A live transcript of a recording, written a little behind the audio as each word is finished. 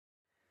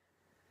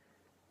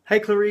Hi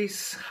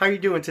Clarice, how are you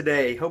doing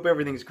today? Hope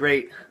everything's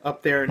great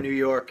up there in New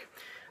York.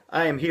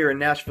 I am here in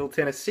Nashville,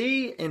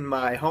 Tennessee in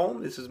my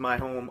home. This is my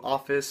home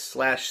office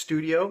slash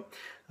studio.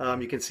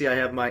 You can see I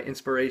have my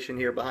inspiration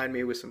here behind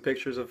me with some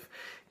pictures of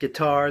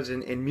guitars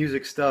and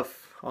music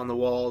stuff on the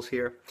walls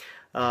here.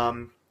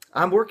 I'm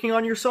working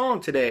on your song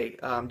today,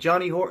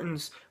 Johnny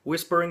Horton's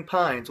Whispering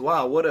Pines.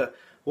 Wow, what a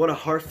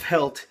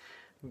heartfelt,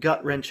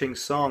 gut-wrenching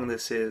song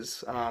this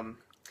is.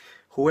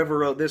 Whoever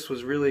wrote this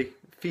was really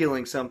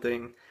feeling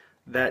something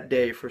that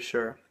day for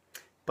sure.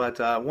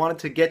 But I wanted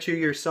to get you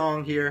your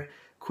song here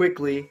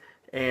quickly,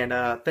 and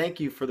thank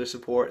you for the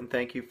support, and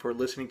thank you for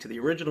listening to the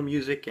original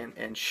music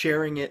and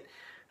sharing it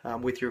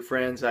with your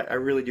friends. I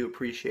really do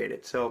appreciate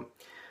it. So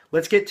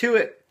let's get to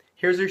it.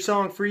 Here's your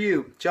song for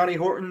you, Johnny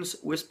Horton's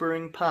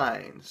Whispering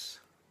Pines.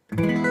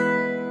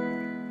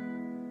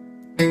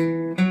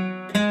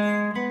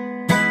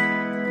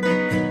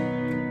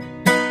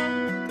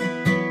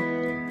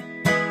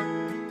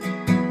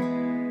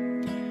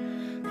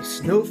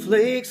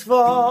 Snowflakes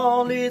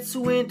fall, it's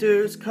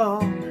winter's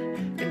come,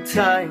 and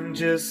time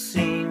just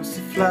seems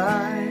to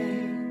fly.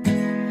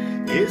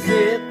 Is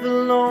it the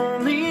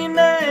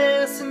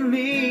loneliness in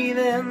me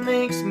that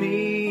makes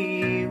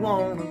me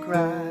wanna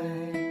cry?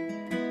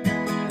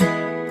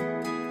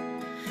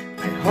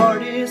 My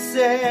heart is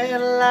sad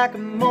like a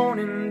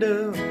morning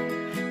dove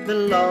that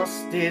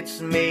lost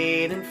its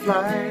maiden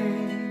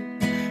flight.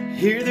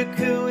 Hear the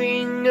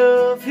cooing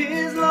of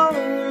his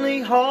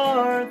lonely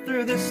heart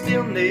through the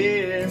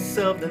stillness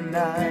of the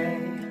night.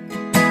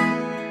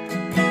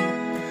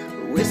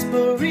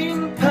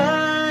 Whispering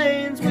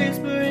pines,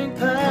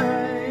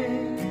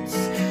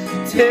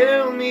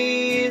 tell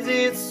me, is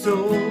it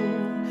so?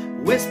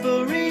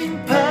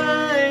 Whispering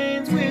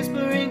pines,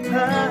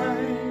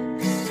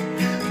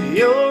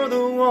 you're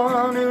the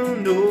one who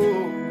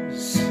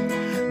knows.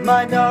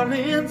 My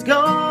darling's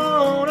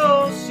gone,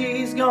 oh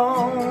she's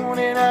gone,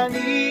 and I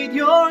need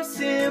your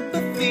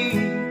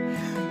sympathy.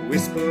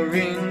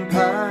 Whispering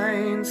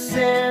pines,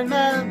 send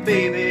my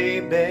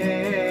baby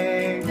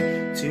back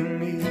to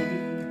me.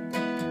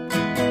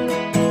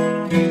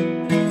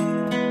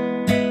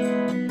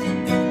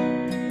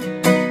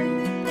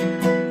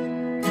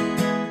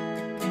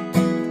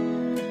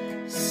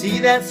 See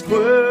that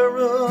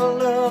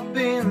squirrel up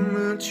in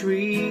the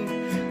tree,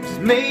 his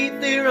mate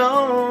there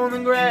on the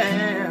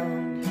ground.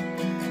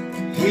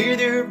 Hear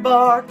their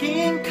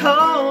barking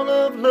call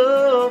of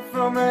love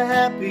from the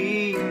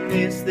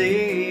happiness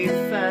they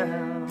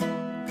found.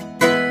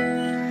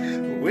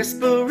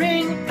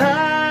 Whispering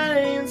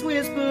pines,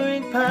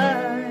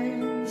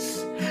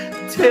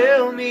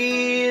 tell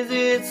me, is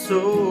it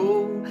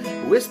so?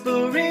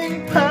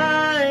 Whispering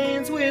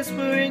pines,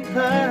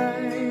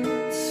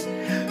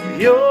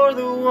 you're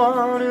the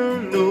one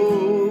who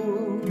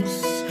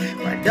knows.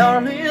 My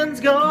darling's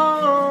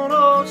gone,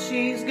 oh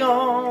she's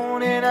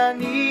gone, and I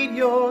need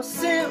your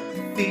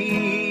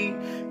sympathy.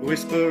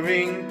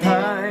 Whispering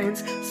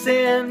pines,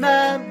 send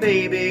my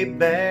baby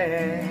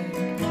back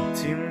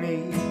to me.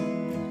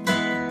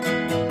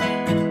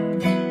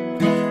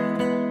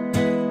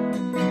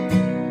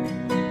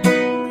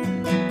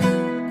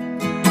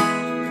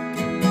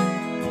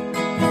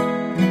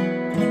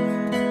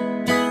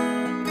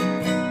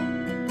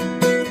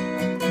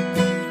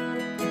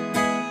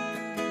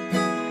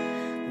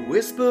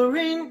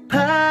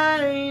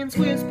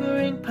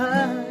 Whispering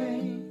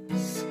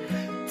pines,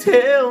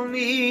 tell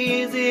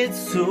me, is it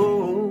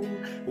so?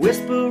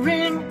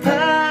 Whispering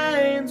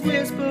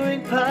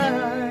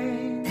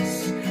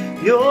pines,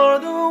 you're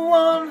the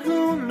one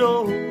who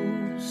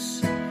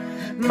knows.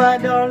 My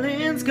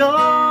darling's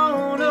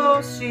gone,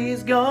 oh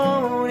she's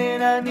gone,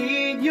 and I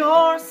need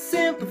your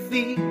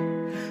sympathy.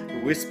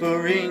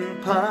 Whispering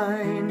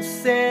pines,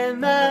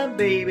 send my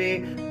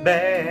baby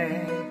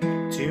back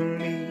to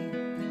me.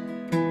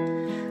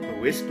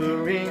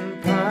 Whispering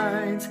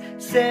pines,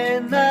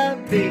 send my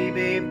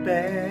baby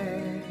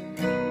back.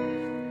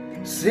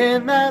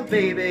 Send my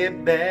baby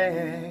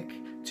back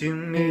to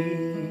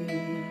me.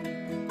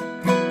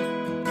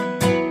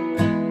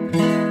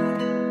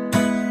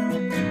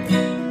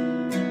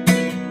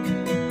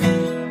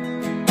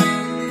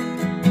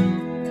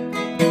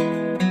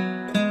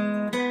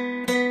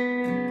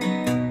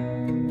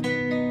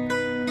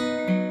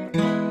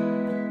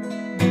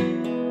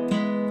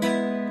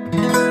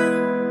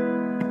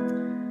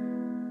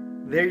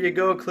 There you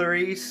go,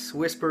 Clarice,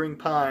 Whispering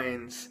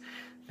Pines.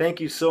 Thank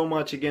you so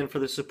much again for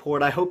the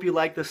support. I hope you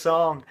like the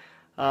song.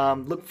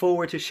 Look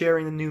forward to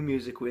sharing the new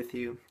music with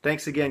you.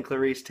 Thanks again,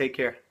 Clarice. Take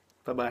care.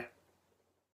 Bye-bye.